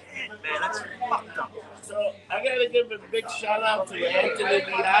shit, man, that's fucked up. So I gotta give a big shout out to Anthony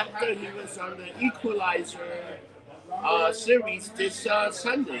the actor. He was on the Equalizer series this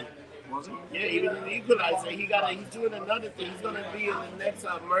Sunday. Was it? Yeah, he was in the Equalizer. He's doing another thing. He's gonna be in the next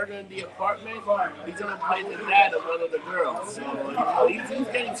Murder in the Apartment. He's gonna play the dad of one of the girls. So he's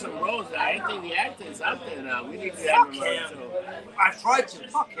getting some roles now. I think the actor is out there now. We need to have him on. So I tried to.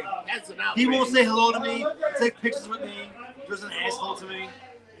 Fuck him. that's an He won't say hello to me, take pictures with me. He's an asshole to me.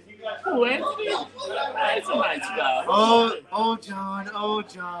 Who, Anthony? That's a nice guy. Oh, John. That's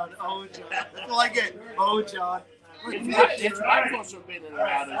all I get. Oh, John. His wife also been in a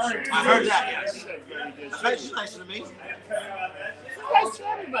lot of shows. I heard that, yes. She's a very good I bet she's nicer to me. She's nice to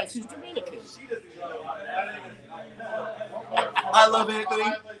everybody. She's Dominican. I love Anthony.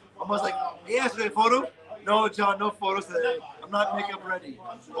 I was like, he asked me a photo. No, John, no photos today. I'm not makeup ready.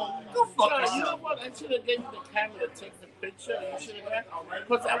 Go fuck You know yourself. what? I should have given you the camera to take the picture. You should have got.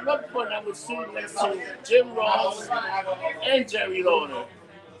 Because at one point I was sitting next to Jim Ross and Jerry Lawler.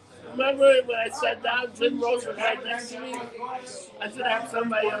 Remember when I sat down, Jim Ross was right next to me? I should have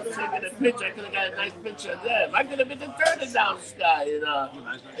somebody else taking a picture. I could have got a nice picture of them. I could have been the third down guy in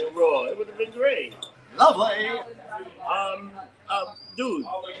Raw. It would have been great. Lovely. Dude,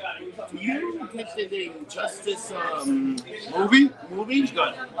 do you get the Injustice Movie? movie?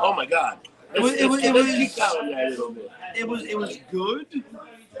 Good. Oh my God. It was Let's geek out on that a little bit. It was good.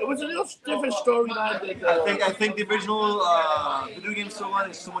 It was a little different storyline than I think the original video game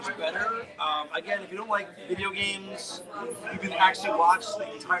storyline is so much better. Again, if you don't like video games, you can actually watch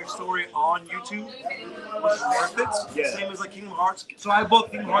the entire story on YouTube, which is worth it. Yeah. Same as like Kingdom Hearts. So I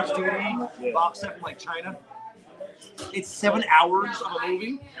bought Kingdom Hearts DVD box set from like China. It's 7 hours of a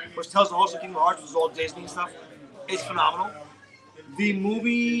movie, which tells the whole story of Kingdom Hearts, which is all Disney stuff. It's phenomenal. The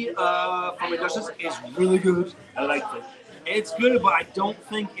movie from Injustice is really good. I liked it. It's good, but I don't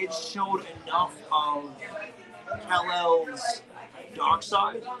think it showed enough of Kal-El's dark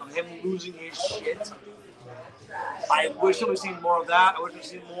side, of him losing his shit. I wish I would have seen more of that. I wish I would have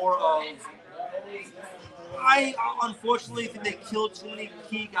seen more of... I unfortunately think they killed too many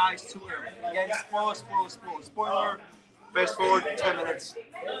key guys too early. Again, spoiler. Fast forward 10 minutes.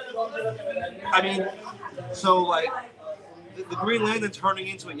 I mean, so like... The Green Lantern turning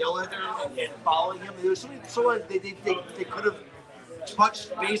into a Yellow Lantern and following him. There was something so like they could have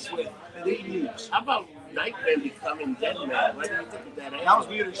touched base with and they didn't use. How about Nightman becoming Deadman? Why didn't you think of that? That was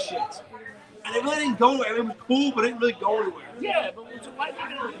weird as shit. And it really didn't go anywhere. It was cool, but it didn't really go anywhere. Yeah, but so why did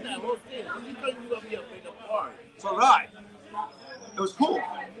you do that whole thing? You thought you were gonna be a bigger part. So right. It was cool.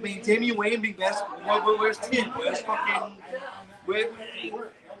 I mean, Damian Wayne being best. Where's Tim? Where's fucking?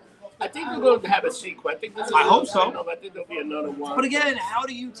 I think we're going to have a sequel. I hope so. I think there'll be another one. But again, how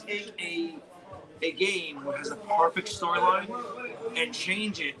do you take a game that has a perfect storyline and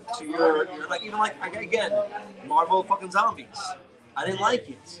change it to your like even like again, Marvel fucking Zombies? I didn't like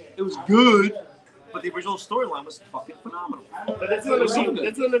it. It was good, but the original storyline was fucking phenomenal. But there's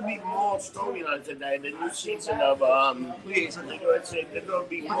going to be more storylines in that in the new season of Please, I think there's going to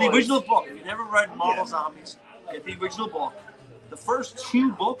be more. But the original book. If you never read Marvel Zombies, get the original book. The first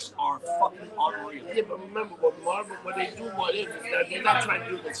 2 books are fucking unreal. Yeah, but remember, what they do, they're not trying to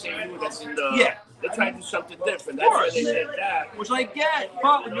do the same universe in the. Yeah. They're trying to do something different. That's why they did that. Which I get,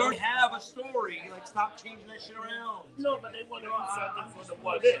 but when you already have a story, like stop changing that shit around. No, but they want to do something for the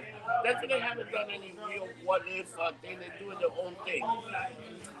what if. That's why they haven't done any real what if thing. They're doing their own thing.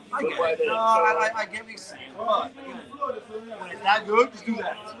 I get it. I get what you're saying. But when it's that good, just do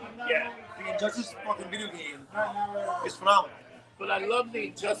that. Yeah. The Injustice fucking video game is phenomenal. But I love the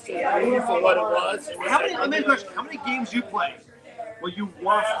Injustice movie for what it was. How many games you play where you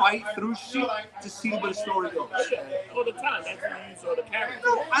want to fight through shit to see where the story goes? Yeah, all the time. That's when you saw the character.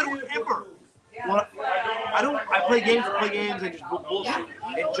 No, I don't ever. I play games and just bullshit.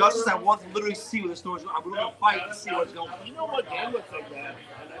 Injustice, I want to literally see where the story's going. I'm going to fight to see what's going on. You know what game was like that?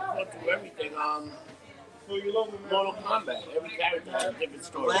 And I went through everything. Mortal Kombat. Every character has a different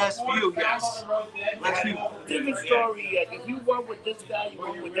story. Last few, yes. Last few. Different story. If you won with this guy, you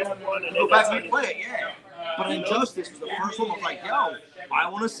won with this one. And go back and play it, yeah. But Injustice was the first one. I was like, yo, I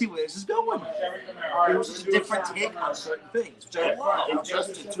want to see where this is going. It was just a different take on certain things, which I love.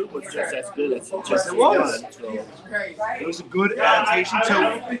 Injustice 2 was just as good as Injustice 1. It was. It was a good adaptation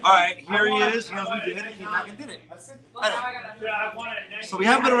to, all right, here he is. Here's what we did. He came back and did it. So we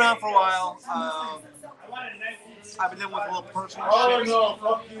haven't been around for a while. I've been dealing with a little personal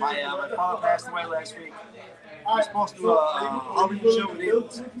shit. My father passed away last week. We were supposed to do a Halloween show with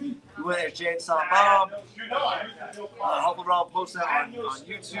him. We went as Jay and Silent Bob. Hopefully I'll post that on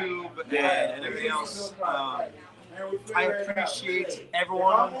YouTube and everything else. I appreciate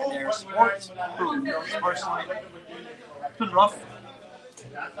everyone and their support. Personally, it's been rough.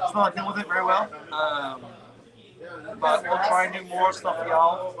 It's not dealing with it very well. But we'll try and do more stuff for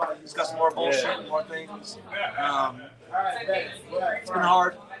y'all. Discuss more bullshit, more things. It's been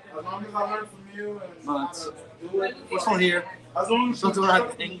hard. But we're still here. Still doing our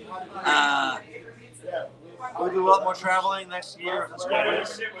thing. We'll do a lot more traveling next year. The school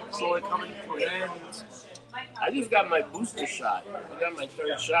is slowly coming to an end. I just got my booster shot. I got my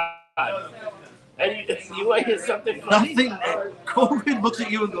 3rd shot. And you want to hear something funny? Nothing. COVID looks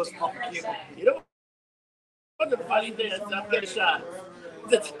at you and goes, fuck you. You know what the funny thing is? I'm getting shot.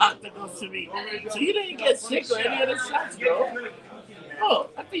 The doctor goes to me, so you didn't get sick or any other shots, bro? Oh,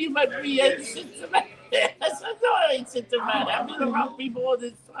 I think you might be asymptomatic. I said, no, I ain't symptomatic. I've been around people all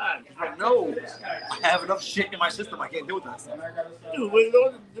this time. I know. I have enough shit in my system. I can't deal with that stuff. Dude, with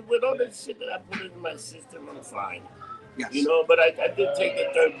all the shit that I put in my system, I'm fine. Yes. You know, but I did take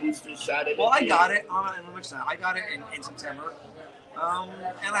the 3rd booster shot. Well, I got it. I got it in September.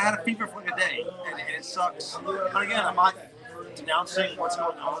 And I had a fever for like a day. And it sucks. But again, I'm not denouncing what's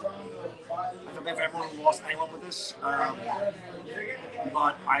going on. I feel bad for everyone who lost anyone with this.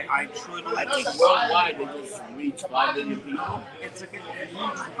 But I truly believe I think worldwide they just reached 5 million people. It's a good.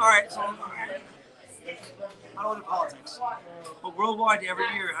 All right, so I don't do politics. But worldwide, every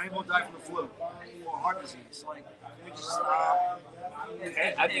year, how many people die from the flu or heart disease? Like, we just stop.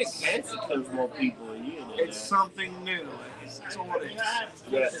 I think cancer kills more people a year than It's that. something new. It's all it is.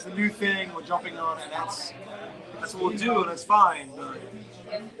 Yeah. It's a new thing. We're jumping on it. That's what we'll do, and it's fine. But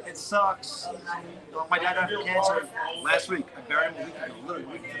it sucks. My dad died from cancer last week. I buried him a week ago, literally a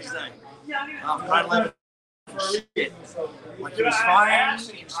week to this day. 9/11. Shit. Like he was fine.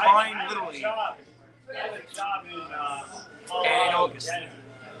 He was fine, literally. And in August,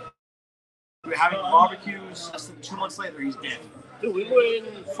 we were having barbecues. Less than 2 months later, he's dead. Dude, we were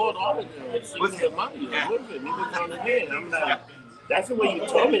in Fort Lauderdale With him. Yeah. With him. He was on the head. I'm like, that's the way you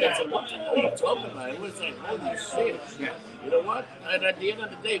told me. That's what you talking about. It was like, holy shit. Yeah. You know what? And at the end of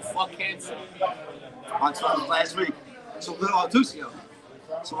the day, fuck cancer. On time last week. So, 2 weeks ago.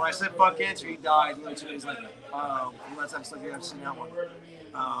 So when I said fuck cancer, he died literally 2 days later. Last episode, you haven't seen that one.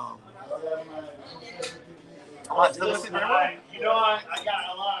 I'm not dealing with it now. You know, I got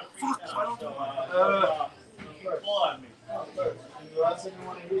a lot of Fuck, so I don't talk about it.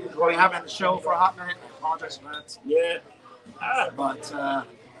 Well, we haven't had the show for a hot minute. I apologize for that. Yeah. But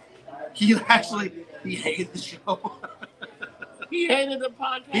he hated the show. He hated the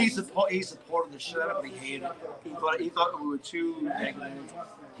podcast. He supported the shit out of it, but he hated it. He thought we were too negative.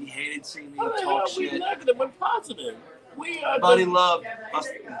 He hated seeing me talk We shit. negative. We're positive. We are. But he loved us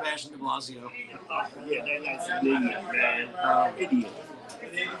bashing de Blasio. Yeah, that guy's an idiot, man. Idiot.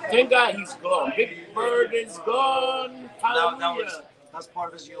 Thank God he's gone. Big Bird is gone. Hallelujah. That's part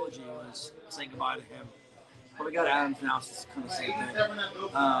of his eulogy was saying goodbye to him. But we got Adams now, so it's kind of the same thing.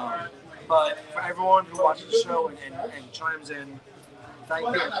 But for everyone who watches the show and chimes in, thank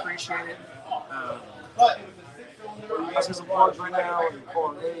you. I appreciate it. Let's get some plugs right now.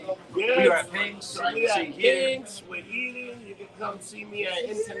 We are at Pink's. We are at Pink's. We're eating. You can come see me at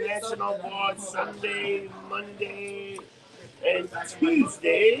International Bar Sunday, Monday, and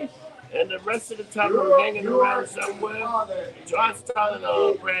Tuesday. And the rest of the time we're hanging around somewhere. John's starting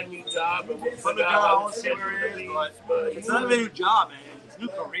a brand new job. And we'll figure out how to schedule the leads. But it's not a new job, man. It's a new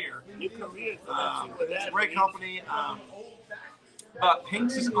career. New career. It's a great company. But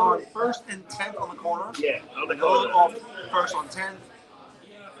Pink's is on 1st and 10th on the corner. Yeah, on the Go corner. off 1st on 10th.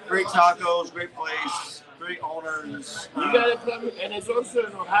 Great tacos, great place, great owners. You gotta come, and it's also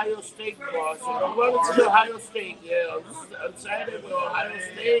an Ohio Steak bar. So I'm going to Ohio Steak. Yeah, on Saturday we're Ohio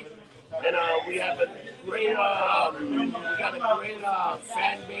Steak, and we have a great, we got a great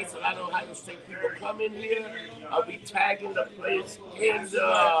fan base. A lot of Ohio Steak people come in here. I'll be tagging the place in the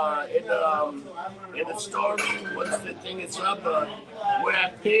story once the thing is up. We're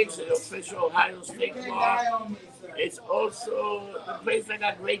at Pigs, the official Ohio Steak bar. It's also the place that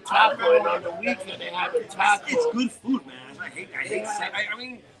got great taco, and on the weekend they have a taco. It's good food, man. I hate saying.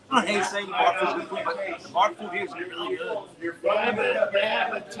 I don't hate saying bar food's good food, but the bar food here is really good. They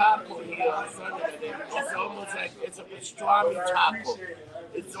have a taco here on Sunday. It's almost like it's a pastrami taco.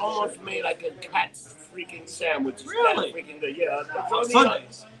 It's almost made like a cat's freaking sandwich. It's Really? freaking good. Yeah. It's On only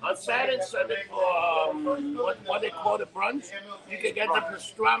Sundays? On Saturday, Sunday for what they call the brunch. You can get the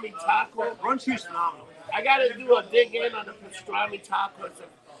pastrami taco. Brunch here is phenomenal. I gotta do a dig in on the pastrami taco. It's a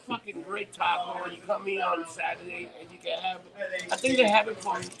fucking great taco. You come in on Saturday and you can have. I think they have it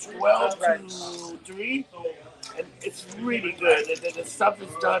from 12 to 3, and it's really good. The stuff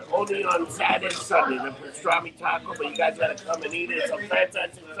is done only on Saturday and Sunday. The pastrami taco, but you guys gotta come and eat it. It's a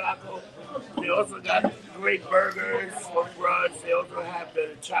fantastic taco. They also got great burgers for brunch. They also have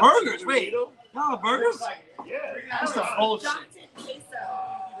the chopped Burgers? Wait. burrito. No, burgers? Yeah. That's the full shit. Queso.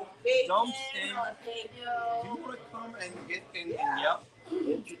 Bacon, Dumped in. jalapeno. You want to come and get in? Yep.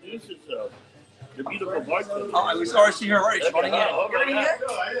 Introduce yourself. The beautiful bartender. Oh, we already see her already. She's running in. Oh, my You're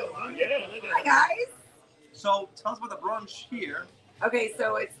God. Yeah, look Hi at guys. So tell us about the brunch here. Okay,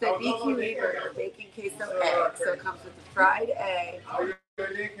 so it's the BQE burger, bacon queso egg. So it comes with the fried egg,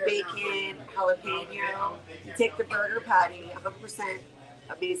 bacon, jalapeno. You take the burger patty, 100%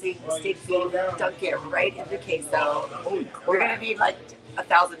 amazing steak beef, dunk it right into queso. We're gonna need like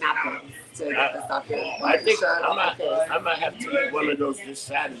 1,000 napkins to get this off here. I think So, I might have to eat one of those this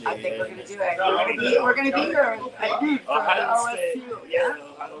Saturday. I think we're gonna do it. We're gonna be here at noon for the Ohio State. OSU. Yeah,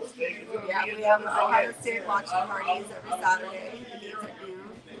 Ohio State. Yeah, we have Ohio State watching parties every Saturday. It's at noon.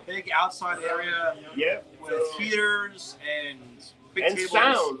 Big outside area Yeah. with heaters and big And tables.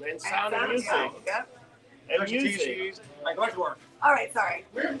 sound and sound and music Yep. and Extra music. TCs. Like, go to work. All right, sorry.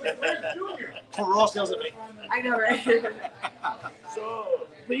 Pull Ross yells at me. I know, right? So,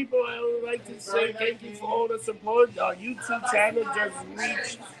 people, I would like to say thank you for all the support. Our YouTube channel just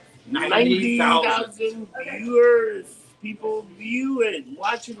reached 90,000 viewers. people viewing,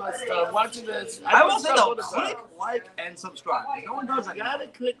 watching my stuff, watching this. I will say stuff though, all the time. click, like, and subscribe. No one does that. You gotta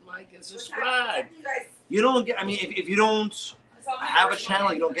click like and subscribe. You don't get. I mean, if you don't have a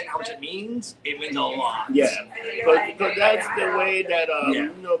channel, you don't get how much it means. It means a lot. Yeah, because that's the way that Yeah.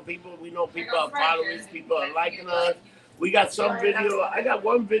 you know people. We know people are following us, people are liking us. We got some video. I got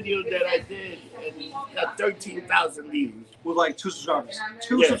one video that I did and got 13,000 views. With like 2 subscribers.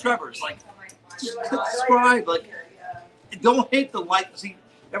 Two Yeah. subscribers. Like, just click subscribe. Like, don't hit the like. See,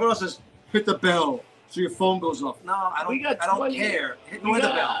 everyone else says hit the bell so your phone goes off. No, I We don't. got I don't 20 care. Hit we the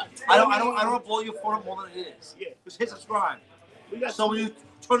got bell. 20 I don't want to blow your phone up more than it is. Yeah. Just hit subscribe. We got So when you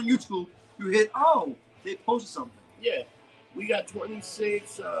turn on YouTube, you hit they posted something. yeah. We got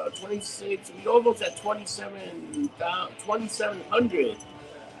 26. We almost at 2,700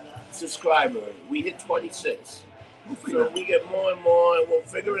 subscribers. We hit 26. So we get more and more, and we'll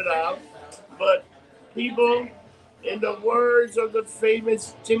figure it out. But people, in the words of the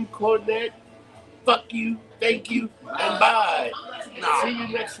famous Jim Cornette, fuck you, thank you, and bye. No. See you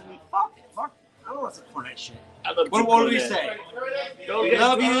next week. Fuck. I don't want to support that shit. I love What Jim do we Cornette. say? Don't We get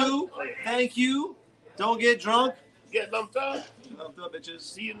love drunk. you. Thank you. Don't get drunk. Get lumped up. Love the bitches.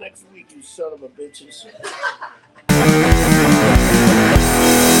 See you next week, you son of a bitches.